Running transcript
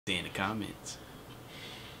in the comments.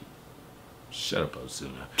 Shut up,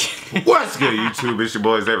 Osuna. What's good, YouTube? It's your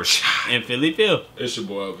boys, Rashod. And Philly Phil. It's your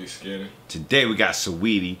boy, LV Skinny. Today we got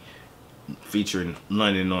Saweetie featuring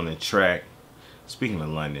London on the track. Speaking of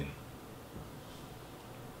London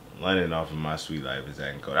off of My Sweet Life is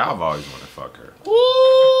acting cold. I've always wanted to fuck her. Woo!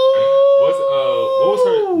 What was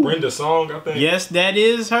her? Brenda Song, I think. Yes, that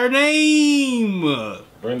is her name.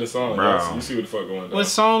 Brenda Song. Bro. Yes, you see what the fuck going on. What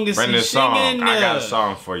song is Brenda she singing? Song. I got a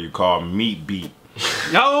song for you called Meat Beat.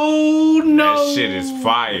 No. That shit is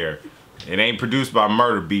fire. It ain't produced by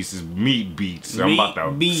Murder Beats, it's Meat Beats. I'm about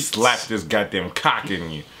to slap this goddamn cock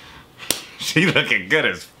in you. She looking good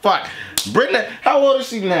as fuck. Brenda, how old is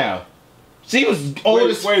she now? She was old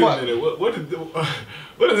as fuck. Wait a minute.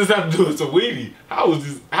 What does this have to do with Saweetie? How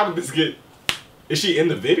did this get? Is she in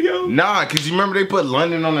the video? Nah, cause you remember they put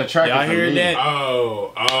London on the track. Y'all hear that?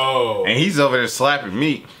 Oh. And he's over there slapping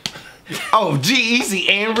meat. Oh, G-Eazy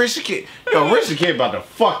and Rashod. Yo, Rashod about to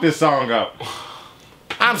fuck this song up.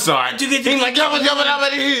 I'm sorry. He's like, I'm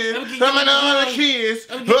the kids.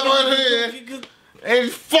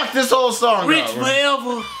 And fuck this whole song Rich up.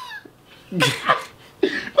 forever.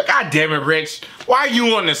 But God damn it, Rich. Why are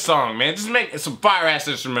you on this song, man? Just make some fire ass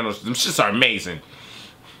instrumentals. Them shits are amazing.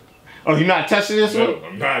 Oh, you're not touching this one? No,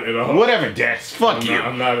 I'm not at all. Whatever, Dex. Fuck you.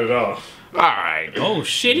 I'm not at all. Alright. Oh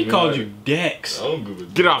shit, he called you Dex.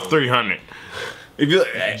 Get off 300. If you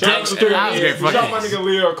Dex, I was gonna fuck my nigga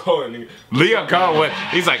Leo Cohen. Leo Cohen,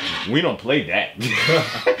 he's like, we don't play that.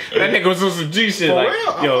 That nigga was on some G shit. For Like,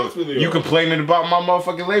 real? yo, you complaining about my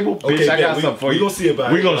motherfucking label? Okay, bitch, I got something for you. We gonna see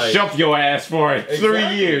about it. We gonna shove your ass for it. Exactly.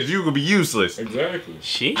 3 years, you gonna be useless. Exactly.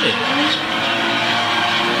 Shit.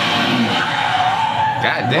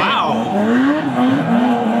 God damn. Wow.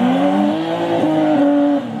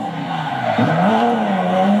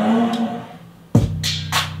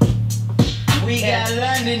 We got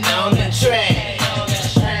London on the track.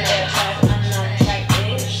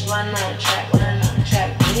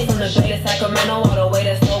 From the Bay to Sacramento all the way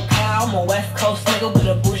to SoCal, I'm a West Coast nigga with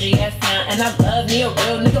a bougie ass sound, and I love me a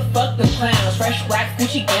real nigga. Fuck the clowns, fresh wax,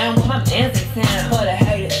 Gucci down with my man's in town. For the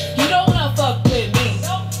haters, you don't wanna fuck with me.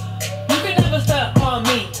 You can never stop on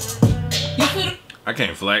me. You could. I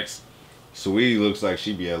can't flex. Saweetie looks like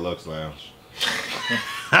she be at Lux Lounge.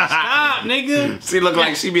 Stop, nigga. She look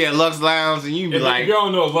like she be at Lux Lounge and you be like, if you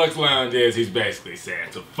don't know what Lux Lounge is, he's basically saying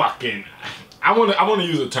to fucking. I wanna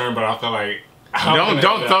use a term, but I feel like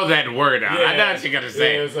don't throw that word out. Yeah, I know what you gotta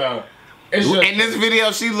say. Yeah, it's just, in this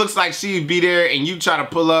video, she looks like she'd be there and you try to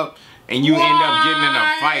pull up and you end up getting in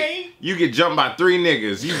a fight. You get jumped by 3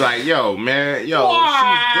 niggas. You like, yo, man, yo,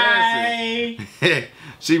 she's dancing.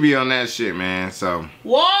 She be on that shit, man, so.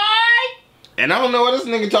 Why? And I don't know what this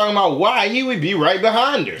nigga talking about. Why? He would be right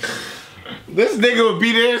behind her. This nigga would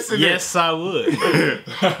be there. Yes, I would.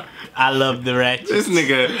 I love the ratchets. This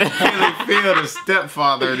nigga really feel the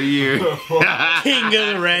stepfather of the year. King of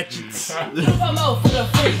the ratchets. For the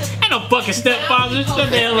free. Ain't no fucking stepfather. Shut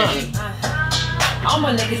the hell up. All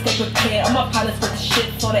my niggas stay prepared. All my pilots with the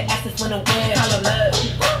shit, so they asses when I'm wet. Call them up.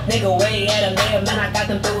 Nigga way at a mayor, man. I got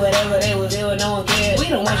them through whatever they was ill, no one cared. We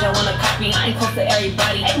the ones y'all wanna copy. I ain't close to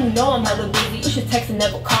everybody. And you know I'm hella busy. You should text and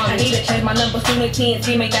never call me. I need to change my number soon as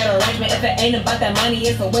TNT make that arrangement. If it ain't about that money,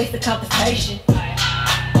 it's a waste of conversation.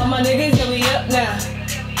 All my niggas, yeah, we up now.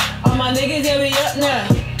 All my niggas, yeah, we up now.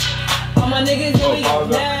 All my niggas, yeah, we up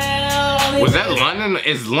now. Was that London?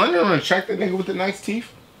 Is London on the track, that nigga with the nice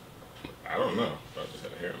teeth? I don't know. I just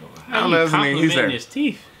had a hair in my mouth. I don't know. He's there. His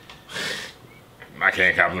teeth. I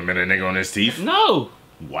can't compliment a nigga on his teeth. No.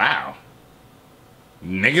 Wow.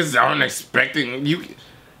 Niggas aren't expecting you.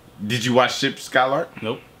 Did you watch Ship Skylark?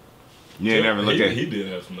 Nope. You ain't never looked at He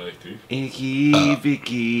did have some nice teeth. Icky,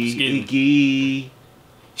 Vicky, excuse Icky,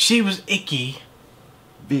 She was icky.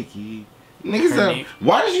 Vicky. Niggas,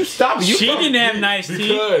 why did you stop? She didn't have nice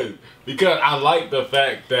teeth. Because I like the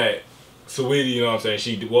fact that Saweetie, you know what I'm saying,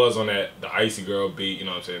 she was on the Icy Girl beat, you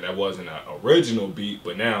know what I'm saying, that wasn't an original beat,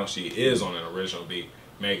 but now she is on an original beat,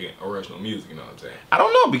 making original music, you know what I'm saying. I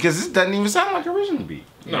don't know, because this doesn't even sound like original beat.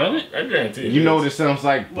 No, I guarantee you. know what it sounds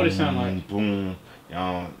like? What it sound like? Boom.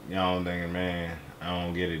 Y'all thinking, man, I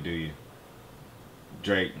don't get it, do you?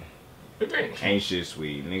 Drake. Ain't shit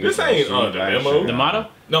sweet. Niggas This ain't the memo. The motto?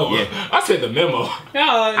 No, yeah. I said the memo. No,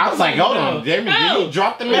 I was like, hold on, Jamie, did you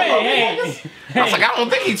drop the memo? Hey. I was like, I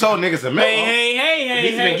don't think he told niggas a memo. Hey.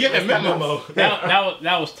 He's been giving memos.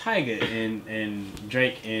 That was Tyga and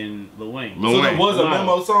Drake and Lil Wayne. So there was a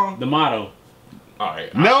memo song? The motto.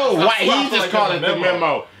 Alright. No, why he just called it the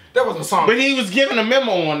memo. That was a song. But he was giving a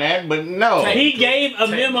memo on that, but no. He gave a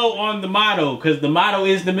memo on the motto, because the motto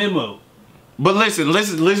is the memo. But listen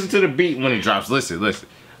to the beat when it drops. Listen.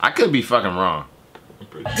 I could be fucking wrong.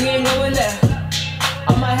 We ain't going there.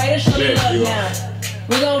 All my haters show me love now.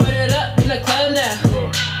 We gon' run it up in the club now.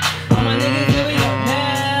 All my niggas here we go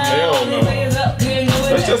now. Hell no.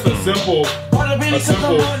 That's just a simple. Hold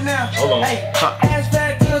on.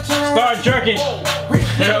 Start jerking.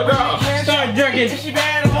 Hell no. Start jerking. She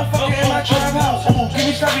bad, I'm a fucking in my trap house. Give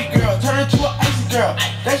me stubby girl, turn her to an icy girl.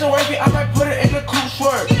 That's a wifey, I might put her in a cool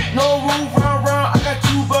swerve. No roof, round, I got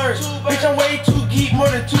 2 birds. Bitch, I'm way too geek, more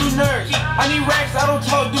than 2 nerds. I need racks, I don't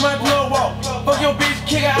talk, do my blow walk. Fuck your bitch,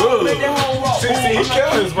 kick her out, make that whole walk. See, he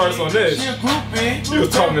killed his verse on this. She a groupie. He was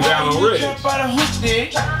talking down on Rich. Yo,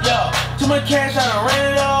 too much cash, I done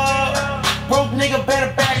ran it up. Broke nigga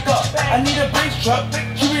better back up. I need a brakes truck,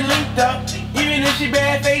 she be linked up. Even if she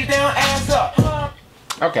bad, face down, ass up.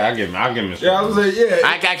 Okay, I'll give him this. Yeah, I was like, yeah.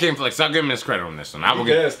 I can't flex. I'll give him this credit on this one. I will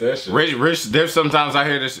get that shit. Rich, there's sometimes I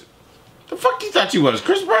hear this. The fuck you thought you was,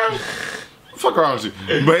 Chris Brown? Fuck wrong with you?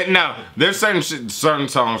 But no, there's certain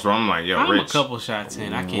songs where I'm like, yo, I'm Rich. a couple shots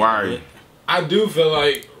in. I can't. Why? Do it. I do feel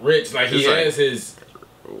like Rich, like he has his,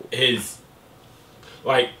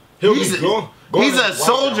 like he'll be going. He's a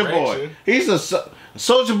soldier boy. He's a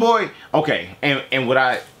soldier boy. Okay, and what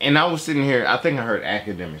I was sitting here. I think I heard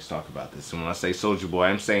academics talk about this. And when I say soldier boy,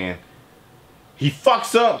 I'm saying he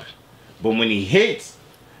fucks up, but when he hits,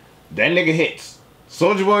 that nigga hits.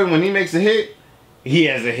 Soldier boy, when he makes a hit, he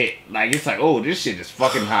has a hit. Like it's like, oh, this shit is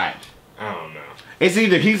fucking hot. I don't know. It's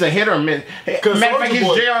either he's a hit or miss. Matter of fact,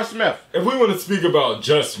 he's J.R. Smith. If we want to speak about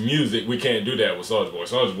just music, we can't do that with Soulja Boy.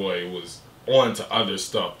 Soulja Boy was on to other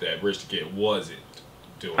stuff that Rich the Kid wasn't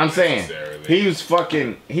doing. I'm saying he was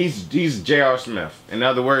fucking. He's J.R. Smith. In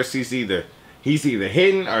other words, he's either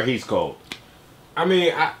hitting or he's cold. I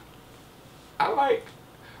mean, I like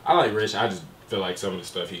Rich. I just feel like some of the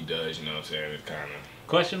stuff he does, you know what I'm saying, is kind of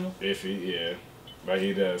questionable. Iffy, yeah. But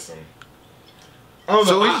he does some.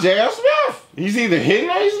 So he's J.R. Smith. He's either hitting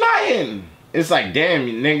or he's not hitting. It's like, damn,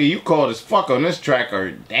 nigga, you cold as fuck on this track,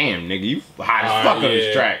 or damn, nigga, you hot as fuck on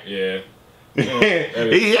this track. Yeah.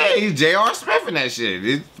 Yeah, he's J.R. Smith in that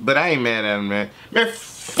shit. But I ain't mad at him, man. Man,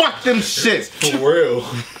 fuck them shits. For real.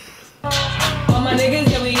 All my niggas,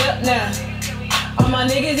 yeah, we up now. All my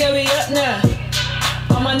niggas, yeah, we up now.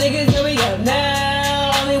 All my niggas, yeah, we up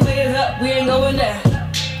now. Only way is up, we ain't going there.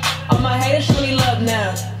 All my haters show me love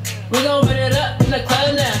now. We gon' run it up in the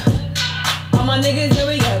club now. All my niggas, here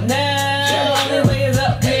we up now. Only way is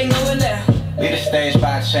up, we ain't going there. We the stage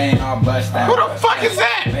by chain, all bust down. Who the fuck is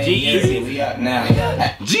that? G-Eazy. We up now.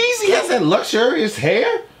 G-Eazy has that luxurious hair?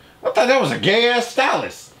 I thought that was a gay ass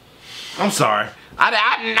stylist. I'm sorry.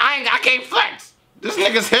 I can't flex. This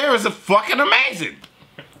nigga's hair is fucking amazing.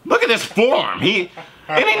 Look at this form. Any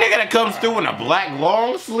nigga that comes through in a black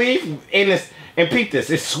long sleeve and peep this,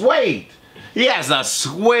 it's suede. He has a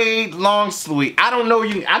suede long sleeve. I don't know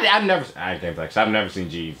you. I can't flex. I've never seen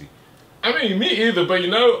G-Eazy. I mean, me either, but you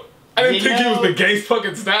know, I didn't think he was the gay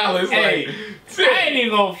fucking stylist. Hey, like, I ain't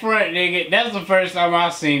even gonna front, nigga. That's the first time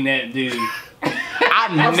I've seen that dude.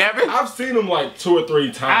 I've seen him like 2 or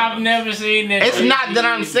 3 times. I've never seen that. It's not that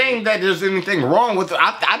I'm saying that there's anything wrong with it.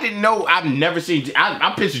 I didn't know. I've never seen.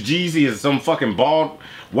 I picture G-Eazy as some fucking bald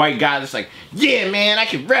white guy that's like, yeah, man, I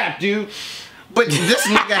can rap, dude. But this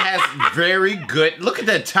nigga has very good. Look at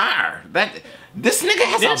that tire. This nigga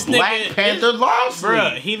has a Black Panther long sleeve.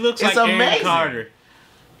 Bruh, he looks like Aaron Carter.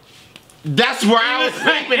 That's where I was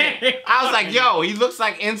thinking it. I was like, yo, he looks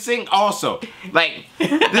like NSYNC also. Like,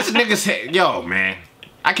 this nigga's head. Yo, man.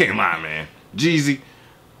 I can't lie, man. G-Eazy,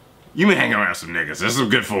 you been hanging around some niggas. That's some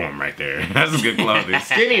good form right there. That's some good clothing.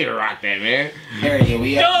 Skinny to rock that, man. Area,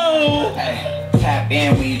 we up. No! Hey, tap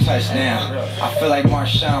in when you touch down. I feel like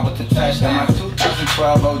Marshawn with the touchdown. My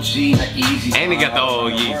 2012 OG, like Easy. And he got the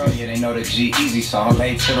old Yeezy. Yeah, they know the G-Eazy song,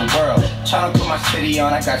 made to the world. Tryna put my city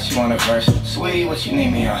on, I got you on the verse. Sweetie, what you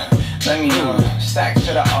need me on? Let me know. Stack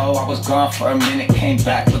to the O, I was gone for a minute, came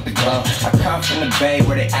back with the glow. I come from the Bay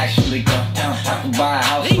where they actually go down. I can buy a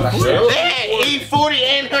house, but I still. Yeah, E40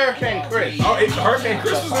 and Hurricane Chris. Oh, Hurricane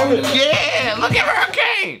Chris was in it. Yeah, look at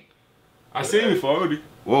Hurricane. I seen E40.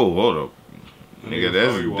 Whoa, hold up. Nigga,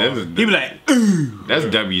 that's He be like, ooh. That's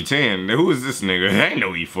W10. Who is this nigga? That ain't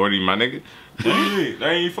no E40, my nigga. That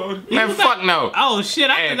ain't E40? Man, fuck no. Oh shit,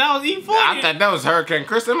 I thought that was E40. I thought that was Hurricane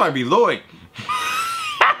Chris. That might be Lloyd.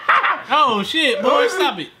 Oh shit, boy,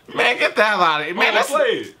 stop it. Man, get the hell out of it. Man, that's Who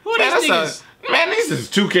are these niggas? Man, these is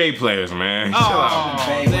 2K players, man. Oh,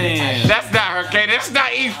 man. That's not Hurricane. That's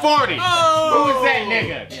not E40. Oh. Who is that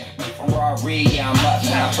nigga? Ferrari, yeah, I'm up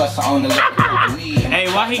now. Plus I own the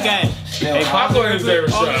Hey, why he got? Hey, I thought it was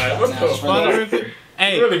Rashod. What the fuck?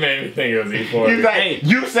 Hey, You really made me think it was E40.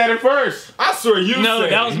 You said it first. I swear you said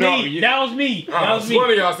that was it. me. That was me. That was me. One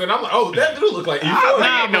of y'all said, I'm like, oh, that dude look like E40.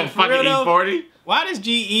 Nah, no fucking E40. Why does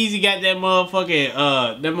G-Eazy got that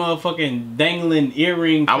motherfucking dangling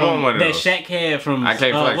earring I want one of that those. Shaq had from I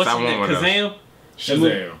can't flex. what's I his want name? one of those.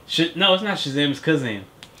 Shazam. No, it's not Shazam. It's Kazam.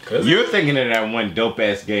 You're thinking of that one dope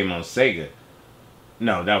ass game on Sega.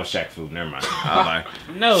 No, that was Shaq Fu. Never mind. I like.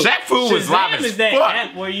 No, Shaq Fu was live as is that fuck.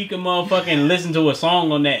 app where you can motherfucking listen to a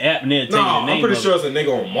song on that app and they'll tell No, you the name. I'm pretty of sure it. it's a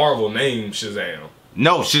nigga on Marvel named Shazam.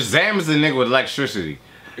 No, Shazam is a nigga with electricity.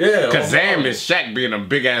 Yeah. Kazam is Shaq being a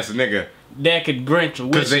big ass nigga. that could grant your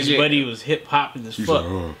wishes, yeah. but he was hip hop as fuck.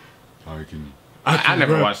 I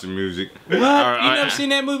never watched the music. What? You never seen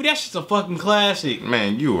that movie? That shit's a fucking classic.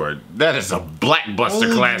 Man, that is a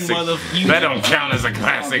blockbuster Oh, classic. That don't count as a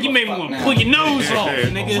classic. You made me want to pull your nose off,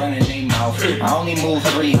 nigga. Running they mouth. I only move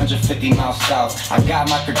 350 miles south. I got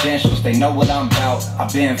my credentials, they know what I'm about.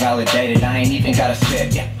 I've been validated, I ain't even gotta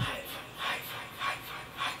sit. Yeah.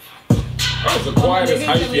 That was the quietest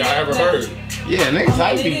hypey I ever heard. Yeah, niggas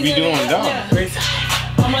hypey be doing dumb.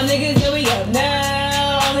 All my niggas, here we go now.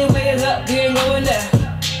 Only way is up, we ain't going there.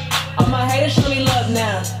 All my haters show me love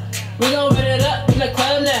now. We gon' run it up in the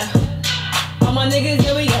club now. All my niggas,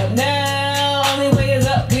 here we go now. Only way is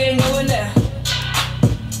up, we ain't going there.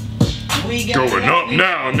 We Going up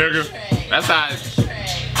now, nigga. That's how.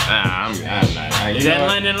 I'm not. Is that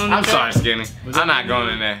London on the I'm track? sorry, Skinny. I'm not going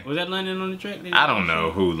in there. Was that London on the track? I don't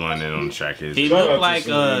know who London on the track is. He Shout out looked to like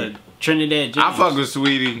Saweetie. Trinidad James. I fuck with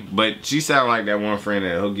Saweetie, but she sound like that one friend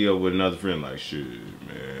that hook you up with another friend. Like, shit,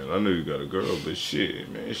 man, I know you got a girl, but shit,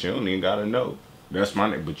 man, she don't even gotta know. That's my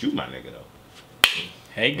nigga, but you my nigga though.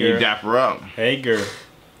 Hey You girl. dap her up. Hey girl.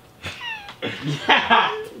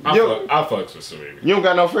 I fucks with Saweetie. You don't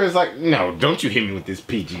got no friends like, no, don't you hit me with this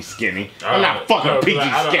PG Skinny. I'm not fucking No, PG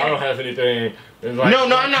I Skinny. don't have anything. It's like, No, I'm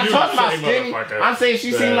not you talking about say Skinny. motherfucker. I'm saying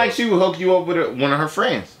she seemed Yeah. like she would hook you up with one of her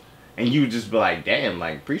friends. And you would just be like, damn,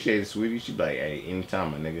 like, appreciate it, sweetie. She'd be like, hey,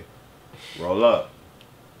 anytime, my nigga. Roll up.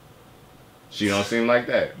 She don't seem like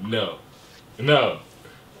that. No.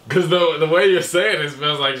 Because the way you're saying it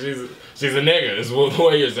smells like she's a nigga. It's the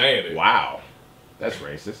way you're saying it. Wow. That's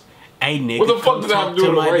racist. Hey nigga. What the fuck come does that have talk to do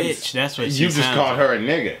with my race? bitch. That's what she You just sounds called like. her a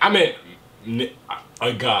nigga. I meant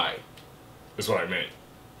a guy. That's what I meant.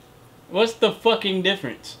 What's the fucking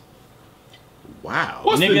difference? Wow.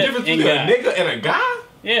 What's the Nigga difference and between a guy. nigga and a guy?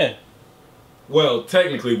 Yeah. Well,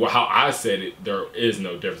 technically, how I said it, there is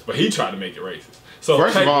no difference. But he tried to make it racist. So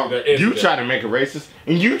First of all, technically, there is you a try to make it racist,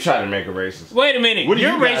 and you try to make it racist. Wait a minute. What do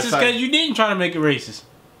You're you guys racist say? because you didn't try to make it racist.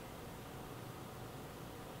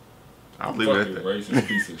 I'll leave it fucking at that. racist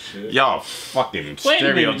piece of shit. Y'all fucking Wait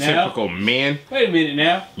a minute now. stereotypical men. Wait a minute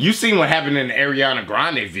now. You seen what happened in the Ariana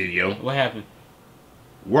Grande video. What happened?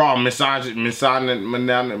 We're all misogynistic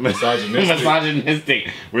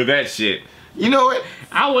with that shit. You know what?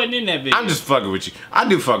 I wasn't in that video. I'm just fucking with you. I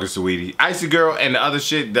do fucking Saweetie. Icy Girl and the other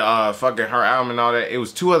shit, the fucking her album and all that. It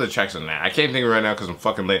was 2 other tracks on that. I can't think of it right now because I'm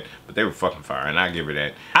fucking lit, but they were fucking fire, and I give her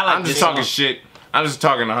that. I like I'm just this talking song. shit. I'm just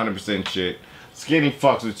talking 100% shit. Skinny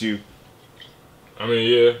fucks with you. I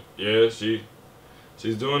mean, yeah,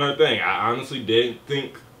 she's doing her thing. I honestly didn't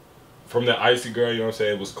think from that Icy Girl, you know what I'm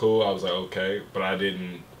saying, it was cool. I was like, okay, but I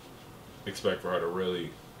didn't expect for her to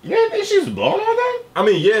really. You didn't think she was blowing all that? I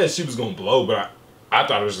mean, yeah, she was gonna blow, but I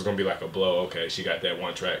thought it was just gonna be like a blow. Okay, she got that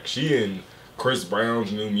one track. She in Chris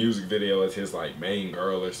Brown's new music video as his like main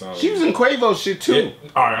girl or something. She was in Quavo's shit too. Yeah.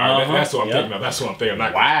 All right, Uh-huh. that's what I'm Yep. thinking of. That's what I'm thinking.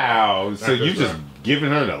 Not Wow. So Not you Chris just Brown. giving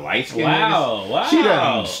her the light skin Wow, niggas? wow. She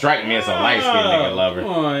doesn't strike me as a light skin nigga Come lover.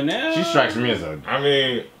 on now. She strikes me as a. I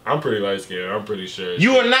mean, I'm pretty light skinned. I'm pretty sure.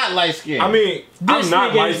 You are not light skinned. I mean, I'm This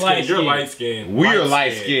not nigga light is skinned. You're light-skinned. light skinned. We're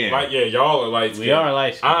light-skinned. Like, yeah, y'all are light skinned. We are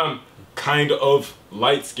light skinned. I'm kind of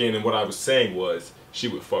light skinned, and what I was saying was she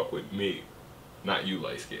would fuck with me, not you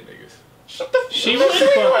light skinned niggas. Shut the She fuck would up.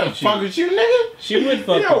 fuck with you. Fuck with you, nigga. She would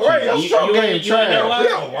fuck Yo, with right, you. your stroke game You wanna know trash. why?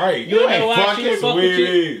 Yeah, right. You wanna know ain't why she fucking would fuck with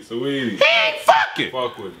you? Saweetie. He ain't fucking.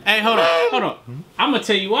 Fuck with me. Hey, hold on. I'm gonna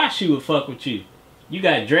tell you why she would fuck with you. You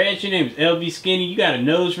got dreads. Your name is LB Skinny. You got a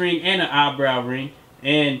nose ring and an eyebrow ring,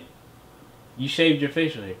 and you shaved your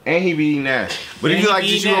facial hair. And he be eating ass. But And if you he like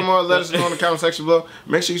be this, eating you want ass. more, let us know in the comment section below.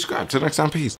 Make sure you subscribe. Till next time, peace.